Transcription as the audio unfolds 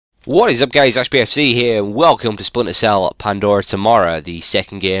What is up, guys? Ashbfc here, and welcome to Splinter Cell Pandora Timor, the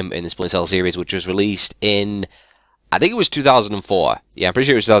second game in the Splinter Cell series, which was released in, I think it was 2004. Yeah, I'm pretty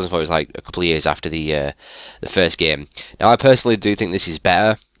sure it was 2004. It was like a couple of years after the first game. Now, I personally do think this is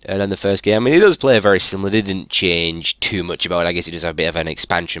better than the first game. I mean, it does play very similar. It didn't change too much about it. I guess it does have a bit of an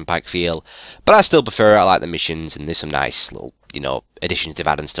expansion pack feel, but I still prefer it. I like the missions, and there's some nice little, additions they've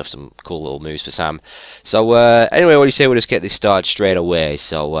added and stuff, some cool little moves for Sam. So, anyway, what do you say we just get this started straight away?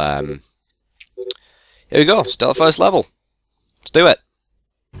 So, here we go, start the first level. Let's do it.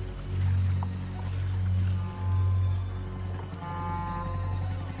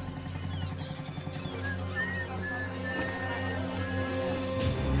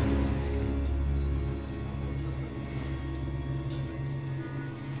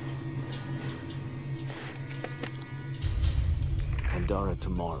 Pandora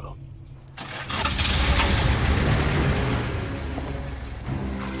tomorrow.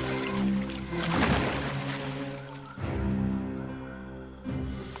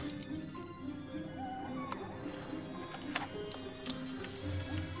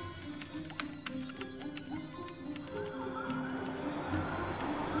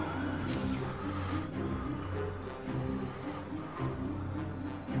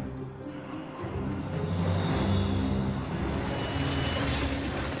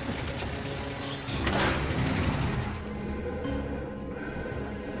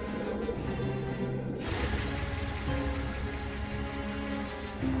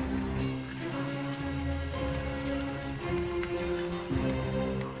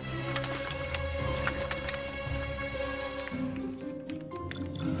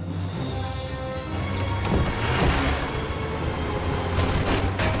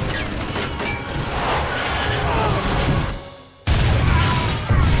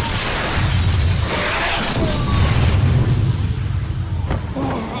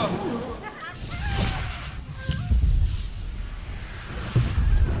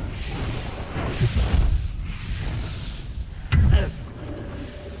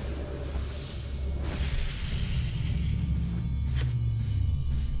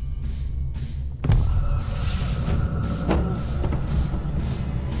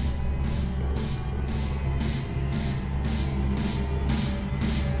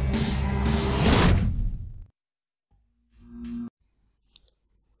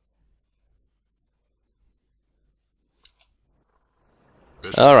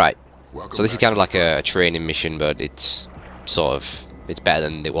 Alright, so this is kind of like a training mission, but it's better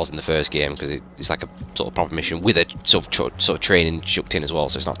than it was in the first game, because it's like a sort of proper mission with a sort of training chucked in as well,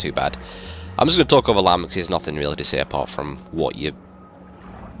 so it's not too bad. I'm just going to talk over Lamb because there's nothing really to say apart from what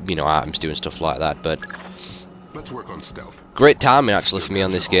items do and stuff like that, but let's work on stealth. Great timing actually for me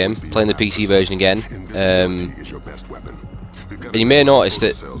on this game, playing the PC version again. And you may notice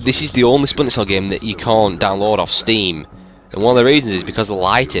that this is the only Splinter Cell game that you can't download off Steam. And one of the reasons is because of the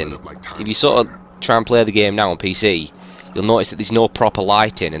lighting. If you sort of try and play the game now on PC, you'll notice that there's no proper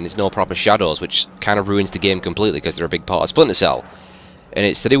lighting and there's no proper shadows, which kind of ruins the game completely because they're a big part of Splinter Cell. And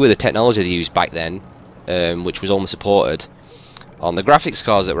it's to do with the technology they used back then, which was only supported on the graphics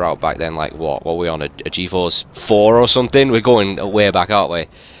cards that were out back then. Like, what were we on, a GeForce 4 or something? We're going way back, aren't we?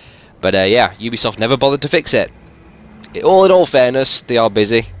 But yeah, Ubisoft never bothered to fix it. In all fairness, they are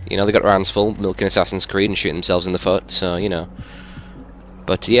busy. They got their hands full milking Assassin's Creed and shooting themselves in the foot, so,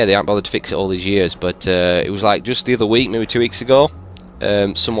 But yeah, they aren't bothered to fix it all these years. But it was like just the other week, maybe 2 weeks ago,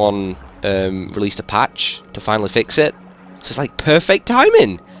 someone released a patch to finally fix it. So it's like perfect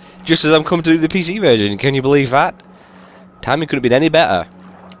timing! Just as I'm coming to do the PC version, can you believe that? Timing could have been any better.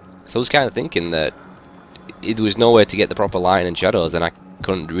 So I was kind of thinking that if there was no way to get the proper lighting and shadows, then I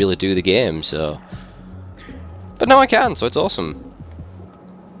couldn't really do the game, so... But now I can, so it's awesome.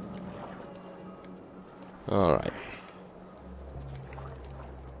 Alright.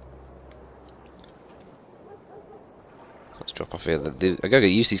 Let's drop off here. I gotta get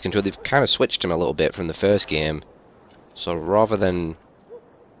used to these controls. They've kind of switched them a little bit from the first game. So rather than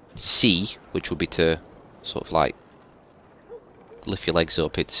C, which would be to sort of like lift your legs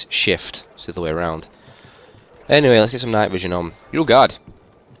up, it's shift. It's the other way around. Anyway, let's get some night vision on. Oh god.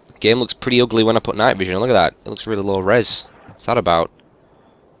 Game looks pretty ugly when I put night vision on. Look at that. It looks really low res. What's that about?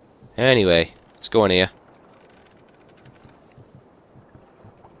 Anyway, let's go in here.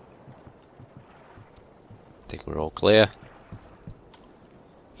 I think we're all clear.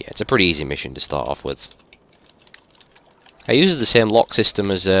 Yeah, it's a pretty easy mission to start off with. It uses the same lock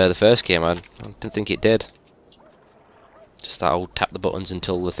system as the first game. I didn't think it did. Just that old tap the buttons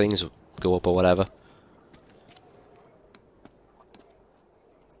until the things go up or whatever.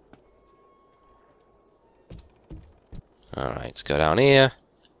 Alright, let's go down here.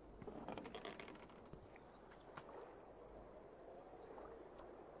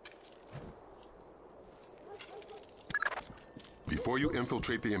 Before you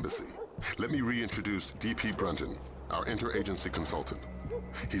infiltrate the embassy, let me reintroduce DP Brunton, our interagency consultant.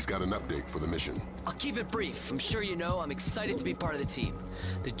 He's got an update for the mission. I'll keep it brief. I'm sure you know I'm excited to be part of the team.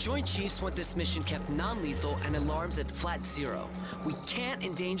 The Joint Chiefs want this mission kept non-lethal and alarms at flat zero. We can't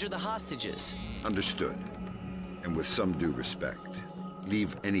endanger the hostages. Understood. And with some due respect,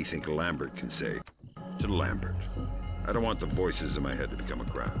 leave anything Lambert can say to Lambert. I don't want the voices in my head to become a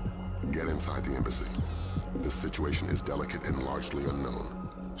crowd. Get inside the embassy. This situation is delicate and largely unknown,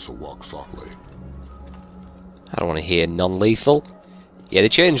 so walk softly. I don't want to hear non-lethal. Yeah, they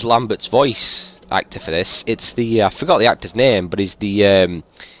changed Lambert's voice actor for this. It's the I forgot the actor's name, but he's the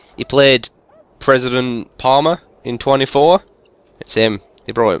he played President Palmer in 24. It's him.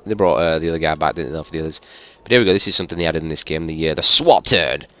 They brought the other guy back, didn't know for the others. But here we go. This is something they added in this game. The SWAT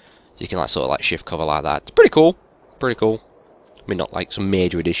turn. So you can like sort of like shift cover like that. It's pretty cool. Pretty cool. I mean, not like some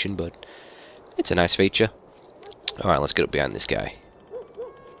major addition, but it's a nice feature. All right, let's get up behind this guy.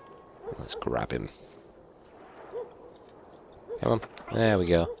 Let's grab him. Come on. There we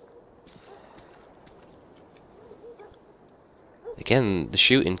go. Again, the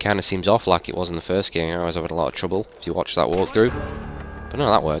shooting kind of seems off like it was in the first game. I was having a lot of trouble if you watch that walkthrough. But no,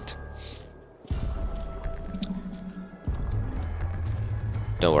 that worked.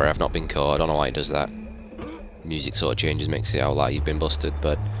 Don't worry, I've not been caught. I don't know why it does that. Music sort of changes, makes it out like you've been busted,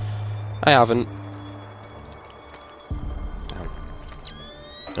 but I haven't. Damn.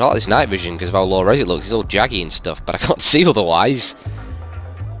 I like this night vision because of how low res it looks. It's all jaggy and stuff, but I can't see otherwise.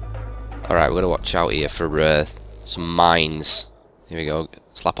 Alright, we're going to watch out here for some mines. Here we go.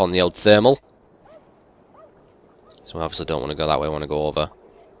 Slap on the old thermal. So I obviously don't want to go that way, I want to go over.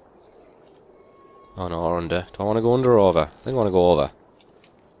 Oh no, or under. Do I want to go under or over? I think I want to go over.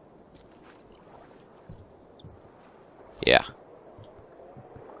 Yeah.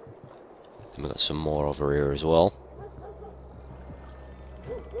 And we've got some more over here as well.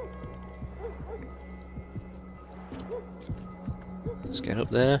 Let's get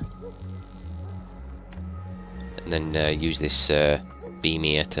up there. And then use this beam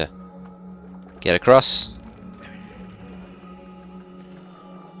here to get across.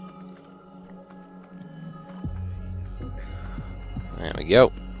 There we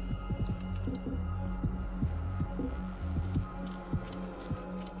go.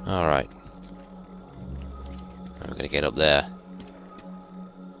 Alright. We're gonna get up there.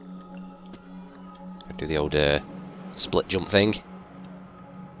 Do the old split jump thing.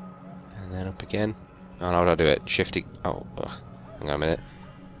 And then up again. Oh, no, how do I do it? Shifting. Oh, hang on a minute.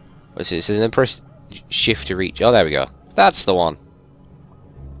 What's this? And then press shift to reach. Oh, there we go. That's the one.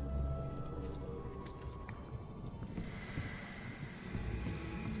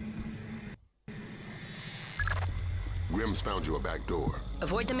 Grim's found you a back door.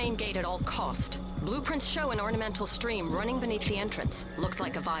 Avoid the main gate at all cost. Blueprints show an ornamental stream running beneath the entrance. Looks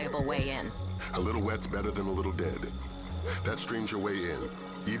like a viable way in. A little wet's better than a little dead. That stream's your way in,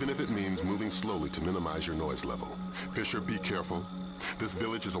 even if it means moving slowly to minimize your noise level. Fisher, be careful. This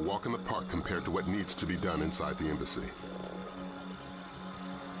village is a walk in the park compared to what needs to be done inside the embassy.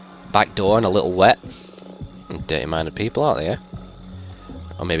 Back door and a little wet. Dirty-minded people out there.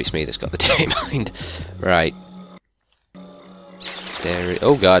 Or maybe it's me that's got the dirty mind. Right. There.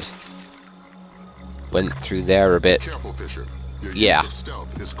 Oh god. Went through there a bit. Careful, Fisher. Your yeah. use of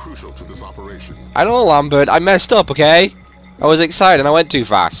stealth is crucial to this operation. I know, Lambert. I messed up, okay? I was excited and I went too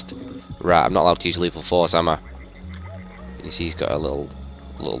fast. Right, I'm not allowed to use lethal force, am I? You see he's got a little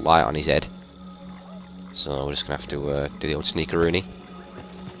light on his head. So we're just going to have to do the old sneaker-rooney.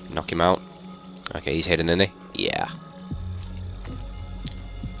 Knock him out. Okay, he's hidden, isn't he? Yeah.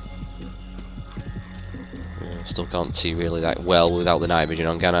 Still can't see really that well without the night vision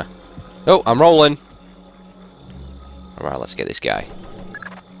on, can I? Oh, I'm rolling! Alright, let's get this guy.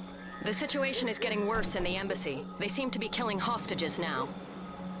 The situation is getting worse in the embassy. They seem to be killing hostages now.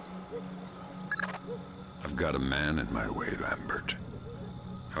 I've got a man in my way, Lambert.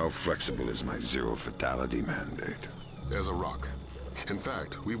 How flexible is my zero fatality mandate? As a rock. In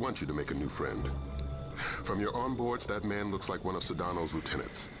fact, we want you to make a new friend. From your onboards, that man looks like one of Sedano's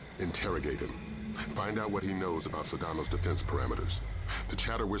lieutenants. Interrogate him. Find out what he knows about Sedano's defense parameters. The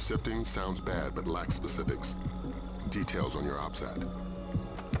chatter we're sifting sounds bad, but lacks specifics. Details on your OPSAT.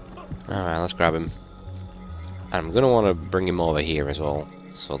 Alright, let's grab him. And I'm going to want to bring him over here as well,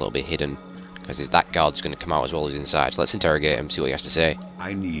 so they'll be hidden. Because that guard's going to come out as well as inside. So let's interrogate him, see what he has to say.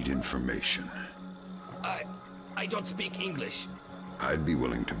 I need information. I don't speak English. I'd be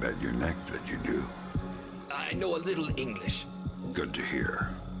willing to bet your neck that you do. I know a little English. Good to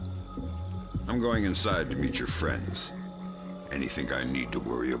hear. I'm going inside to meet your friends. Anything I need to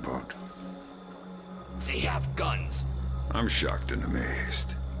worry about? They have guns. I'm shocked and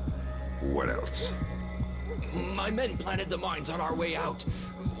amazed. What else? My men planted the mines on our way out.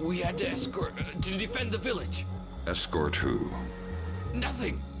 We had to to defend the village. Escort who?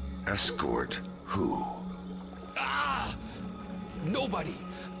 Nothing. Escort who? Ah! Nobody.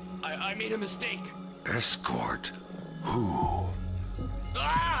 I made a mistake. Escort who?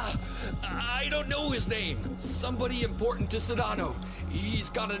 Ah! I don't know his name. Somebody important to Sedano. He's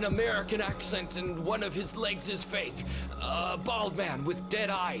got an American accent and one of his legs is fake. A bald man with dead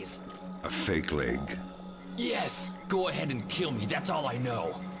eyes. A fake leg? Yes. Go ahead and kill me. That's all I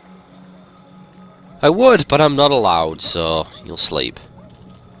know. I would, but I'm not allowed, so you'll sleep.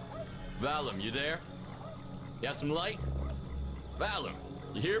 Valum, you there? You have some light? Valum,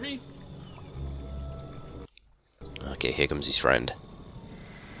 you hear me? Okay, here comes his friend.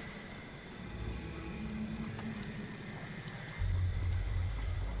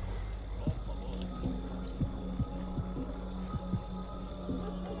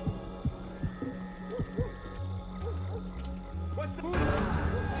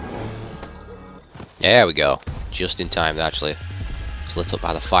 There we go. Just in time, actually. It's lit up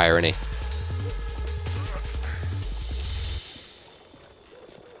by the fire, innit?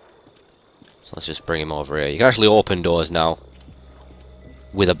 So let's just bring him over here. You can actually open doors now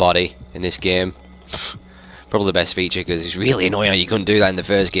with a body in this game. Probably the best feature, because it's really annoying how you couldn't do that in the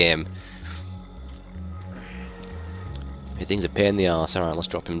first game. Everything's a pain in the arse. Alright, let's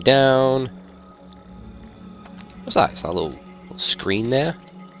drop him down. What's that? Is that a little screen there?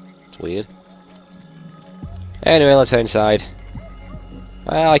 It's weird. Anyway, let's head inside.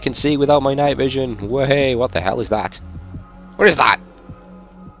 Well, I can see without my night vision. Way, what the hell is that? What is that?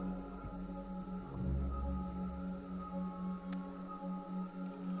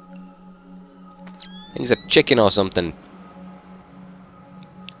 I think it's a chicken or something.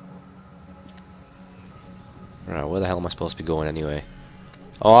 Right, where the hell am I supposed to be going anyway?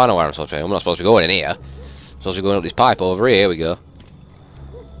 Oh, I know where I'm supposed to be. I'm not supposed to be going in here. I'm supposed to be going up this pipe over here. Here we go.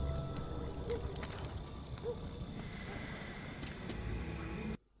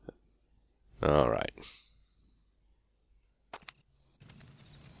 Alright.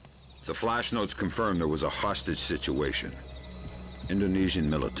 The flash notes confirm there was a hostage situation. Indonesian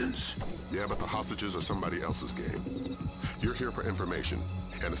militants. Yeah, but the hostages are somebody else's game. You're here for information,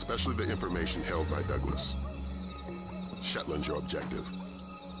 and especially the information held by Douglas. Shetland's your objective.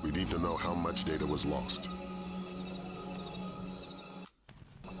 We need to know how much data was lost.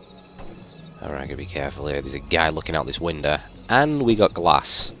 Alright, gotta be careful here. There's a guy looking out this window. And we got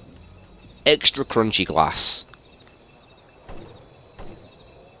glass. Extra crunchy glass.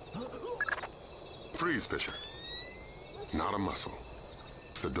 Freeze, Fisher. Not a muscle.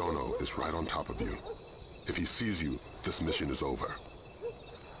 Sedano is right on top of you. If he sees you, this mission is over.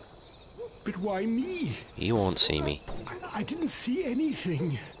 But why me? You won't see me. I didn't see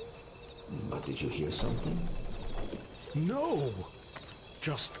anything. But did you hear something? No.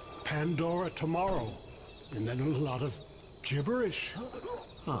 Just Pandora tomorrow. And then a lot of gibberish.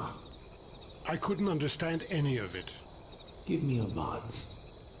 Ah, I couldn't understand any of it. give me a buzz.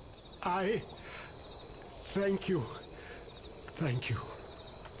 Thank you. Thank you.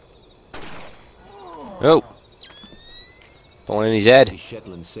 Oh! Falling in his head. Is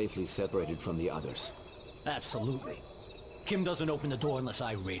Shetland safely separated from the others? Absolutely. Kim doesn't open the door unless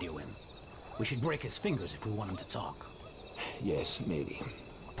I radio him. We should break his fingers if we want him to talk. Yes, maybe.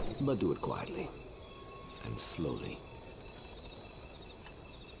 But do it quietly. And slowly.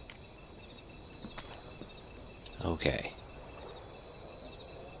 Okay.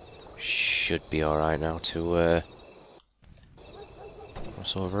 Should be alright now to,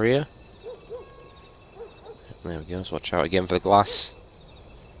 what's over here? There we go, let's watch out again for the glass.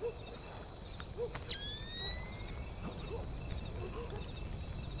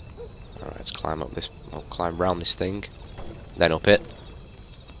 Alright, let's climb up this, well, climb round this thing. Then up it.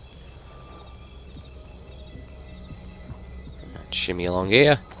 And shimmy along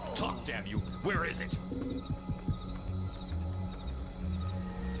here. Talk, damn you! Where is it?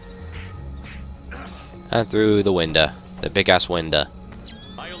 And through the window. The big ass window.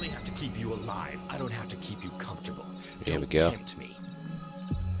 I only have to keep you alive. I don't have to keep you comfortable. Here we Don't go. tempt me.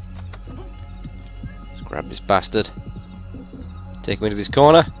 Let's grab this bastard. Take him into this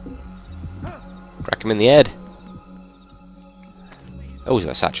corner. Crack him in the head. Oh, he's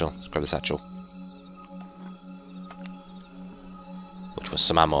got a satchel. Let's grab the satchel. Which was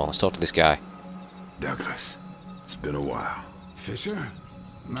some ammo. Let's talk to this guy. Douglas, it's been a while. Fisher?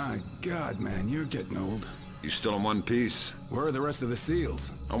 My God, man, you're getting old. You still in one piece? Where are the rest of the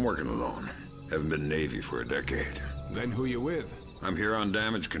SEALs? I'm working alone. Haven't been Navy for a decade. Then who you with? I'm here on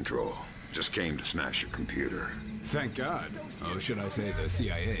damage control. Just came to smash your computer. Thank God. Oh, should I say the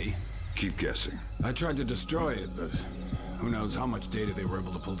CIA? Keep guessing. I tried to destroy it, but who knows how much data they were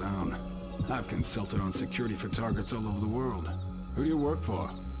able to pull down. I've consulted on security for targets all over the world. Who do you work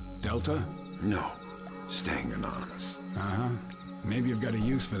for? Delta? No. Staying anonymous. Uh-huh. Maybe you've got a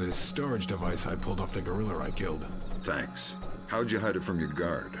use for this storage device I pulled off the gorilla I killed. Thanks. How'd you hide it from your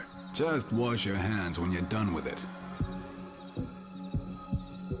guard? Just wash your hands when you're done with it.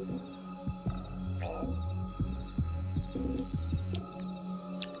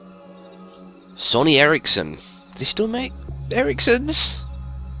 Sony Ericsson. Do they still make Ericssons?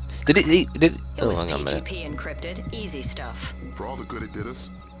 Did it? It oh, was hang on a minute. PGP encrypted. Easy stuff. For all the good it did us,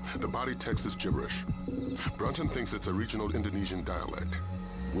 the body text is gibberish. Brunton thinks it's a regional Indonesian dialect.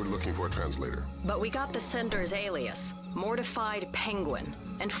 We're looking for a translator. But we got the sender's alias, Mortified Penguin,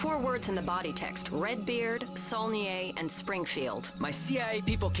 and 4 words in the body text: Redbeard, Saulnier, and Springfield. My CIA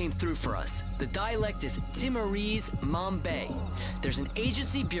people came through for us. The dialect is Timorese Mambay. There's an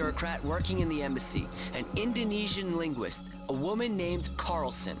agency bureaucrat working in the embassy, an Indonesian linguist, a woman named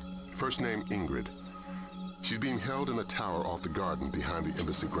Carlson. First name Ingrid. She's being held in a tower off the garden behind the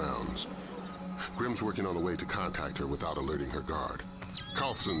embassy grounds. Grimm's working on a way to contact her without alerting her guard.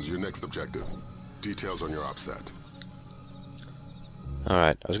 Carlson's your next objective. Details on your op set.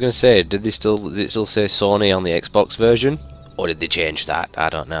 Alright, I was going to say, did it still say Sony on the Xbox version? Or did they change that? I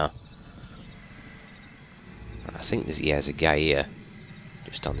don't know. I think there's a guy here.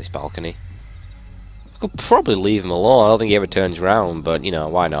 Just on this balcony. I could probably leave him alone. I don't think he ever turns around, but, you know,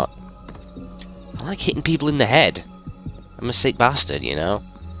 why not? I like hitting people in the head. I'm a sick bastard, you know?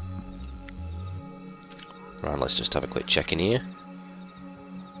 Right, let's just have a quick check in here.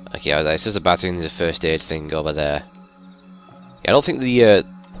 Okay, this is a bathroom, there's a first aid thing over there. Yeah, I don't think the,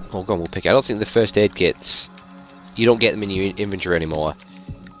 oh, go on, we'll pick it. I don't think the first aid kits, you don't get them in your inventory anymore.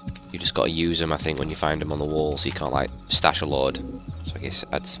 You just got to use them, I think, when you find them on the wall, so you can't, like, stash a load. So I guess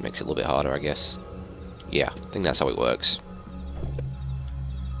that makes it a little bit harder, I guess. Yeah, I think that's how it works.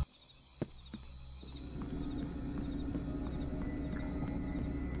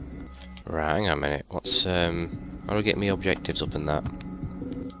 Right, hang on a minute. What's, how do I get me objectives up in that?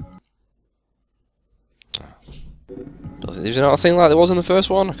 There's another thing like there was in the first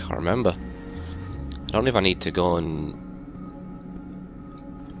one? I can't remember. I don't know if I need to go and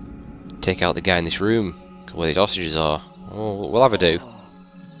take out the guy in this room where these hostages are. Oh, we'll have a do.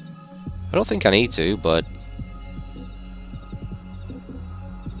 I don't think I need to, but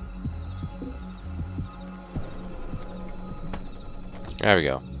there we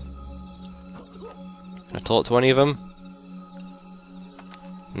go. Can I talk to any of them?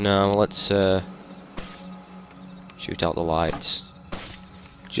 No, let's shoot out the lights.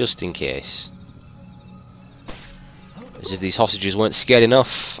 Just in case. As if these hostages weren't scared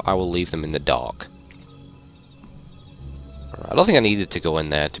enough, I will leave them in the dark. Right, I don't think I needed to go in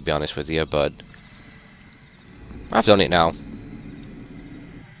there, to be honest with you, but I've done it now.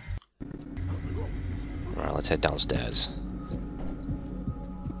 Right, let's head downstairs.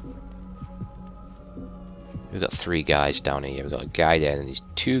 We've got 3 guys down here. We've got a guy there, and these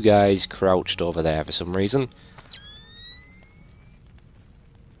 2 guys crouched over there for some reason.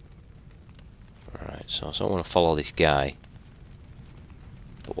 Alright, so I don't want to follow this guy.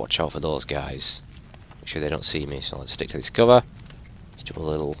 But watch out for those guys. Make sure they don't see me, so let's stick to this cover. Let's do a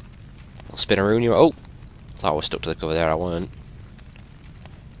little spinaroonie. Oh! Thought I was stuck to the cover there, I weren't.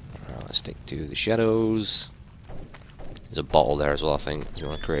 Alright, let's stick to the shadows. There's a bottle there as well, I think. You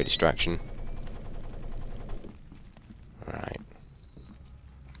want to create a distraction. Alright.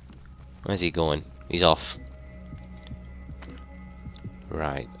 Where's he going? He's off.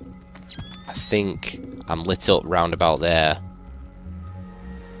 Right. I think I'm lit up round about there.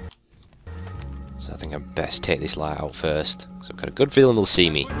 So I think I best take this light out first. So I've got a good feeling they'll see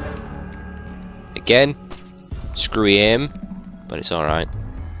me. Again, screwy aim, but it's alright.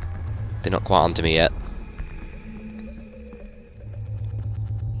 They're not quite onto me yet.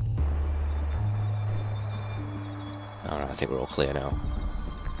 Alright, I think we're all clear now.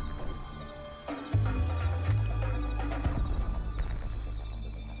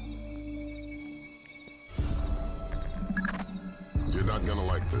 You're not gonna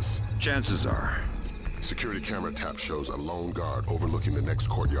like this. Chances are. Security camera tap shows a lone guard overlooking the next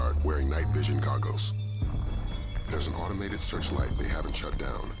courtyard wearing night vision goggles. There's an automated searchlight they haven't shut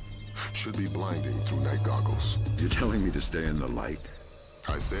down. Should be blinding through night goggles. You're telling me to stay in the light?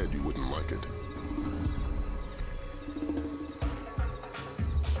 I said you wouldn't like it.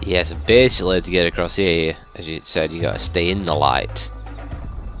 Yeah, so basically to get across here, as you said, you gotta stay in the light.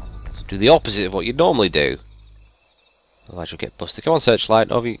 Do the opposite of what you'd normally do. Otherwise you'll get busted. Come on,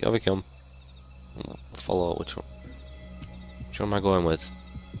 searchlight, over you come. Follow which one? Which one am I going with?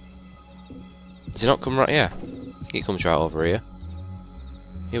 Does he not come right here? He comes right over here.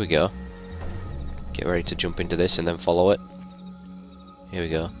 Here we go. Get ready to jump into this and then follow it. Here we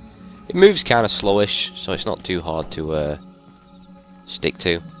go. It moves kind of slowish, so it's not too hard to stick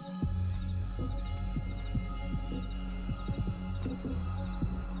to.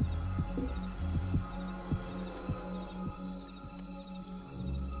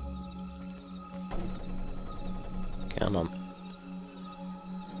 Come on.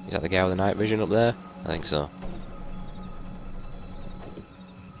 Is that the guy with the night vision up there? I think so.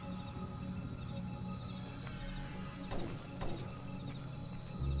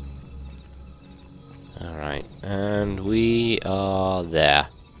 Alright, and we are there.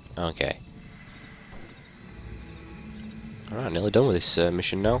 Okay. Alright, nearly done with this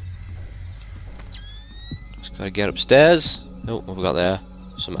mission now. Just gotta get upstairs. Oh, what have we got there?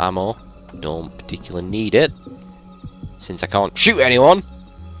 Some ammo. Don't particularly need it, since I can't shoot anyone.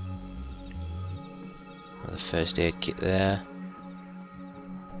 The first aid kit there.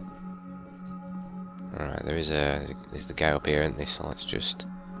 Alright, there's the guy up here, isn't there? So let's just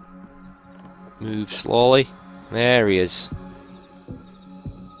move slowly. There he is.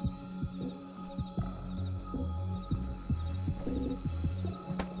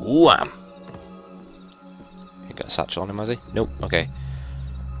 Wham! He got a satchel on him, has he? Nope. Okay.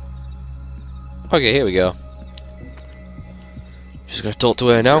 Okay, here we go. Just gotta talk to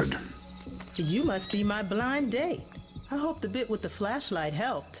her now. You must be my blind date. I hope the bit with the flashlight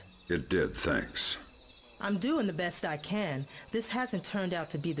helped. It did, thanks. I'm doing the best I can. This hasn't turned out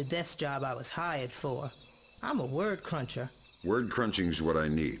to be the desk job I was hired for. I'm a word cruncher. Word crunching's what I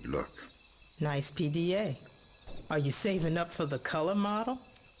need, look. Nice PDA. Are you saving up for the color model?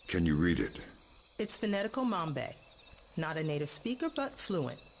 Can you read it? It's phonetical Mambe. Not a native speaker, but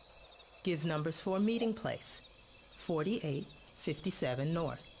fluent. Gives numbers for a meeting place. 4857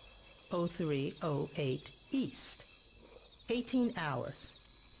 North. 0308 East. 18 hours.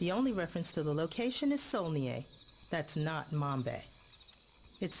 The only reference to the location is Solnier. That's not Mambe.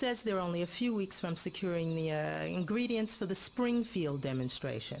 It says they're only a few weeks from securing the ingredients for the Springfield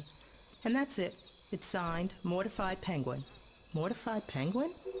demonstration. And that's it. It's signed Mortified Penguin. Mortified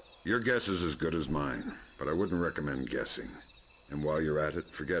Penguin? Your guess is as good as mine, but I wouldn't recommend guessing. And while you're at it,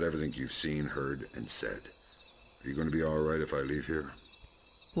 forget everything you've seen, heard, and said. Are you going to be all right if I leave here?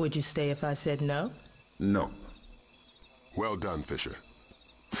 Would you stay if I said no? No. Well done, Fisher.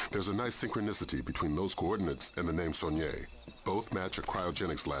 There's a nice synchronicity between those coordinates and the name Saulnier. Both match a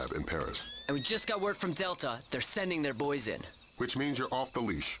cryogenics lab in Paris. And we just got word from Delta. They're sending their boys in. Which means you're off the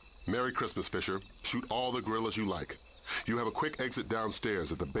leash. Merry Christmas, Fisher. Shoot all the guerrillas you like. You have a quick exit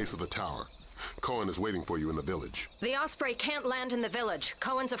downstairs at the base of the tower. Cohen is waiting for you in the village. The Osprey can't land in the village.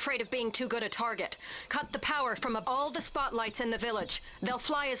 Cohen's afraid of being too good a target. Cut the power from all the spotlights in the village. They'll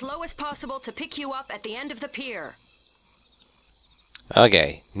fly as low as possible to pick you up at the end of the pier.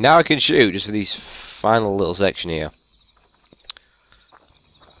 Okay, now I can shoot just for these final little section here.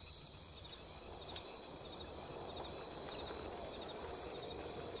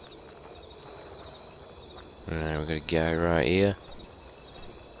 Alright, we've got a guy right here.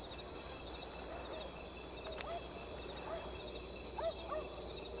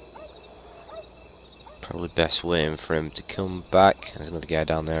 Probably best waiting for him to come back. There's another guy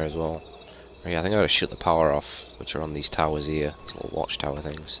down there as well. Oh, yeah, I think I gotta shut the power off, which are on these towers here, these little watchtower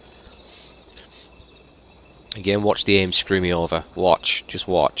things. Again, watch the aim screw me over. Watch, just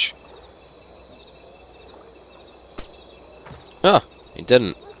watch. Oh, he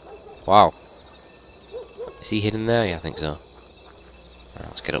didn't. Wow. Is he hidden there? Yeah, I think so. Right,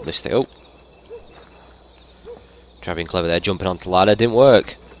 let's get up this thing. Oh! Try being clever there, jumping onto the ladder, didn't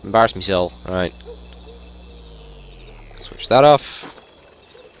work. Embarrassed myself. Right. Switch that off.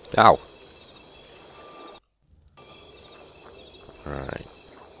 Ow. Right.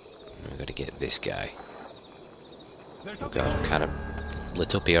 We've got to get this guy. Okay, I'm kind of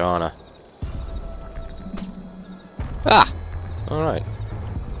lit up here, aren't I? Ah! Alright.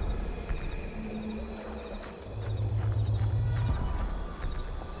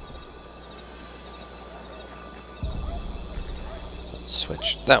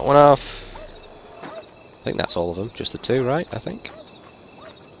 Switch that one off. I think that's all of them, just the two, right? I think.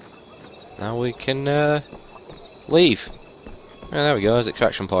 Now we can leave. And there we go, there's the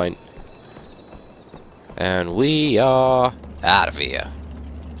extraction point. And we are out of here.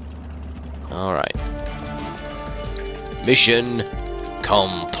 Alright. Mission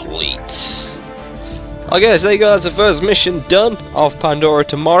complete. Okay, so there you go, that's the first mission done of Pandora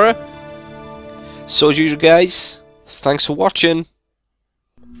tomorrow. So as usual guys, thanks for watching.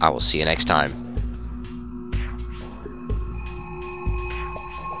 I will see you next time.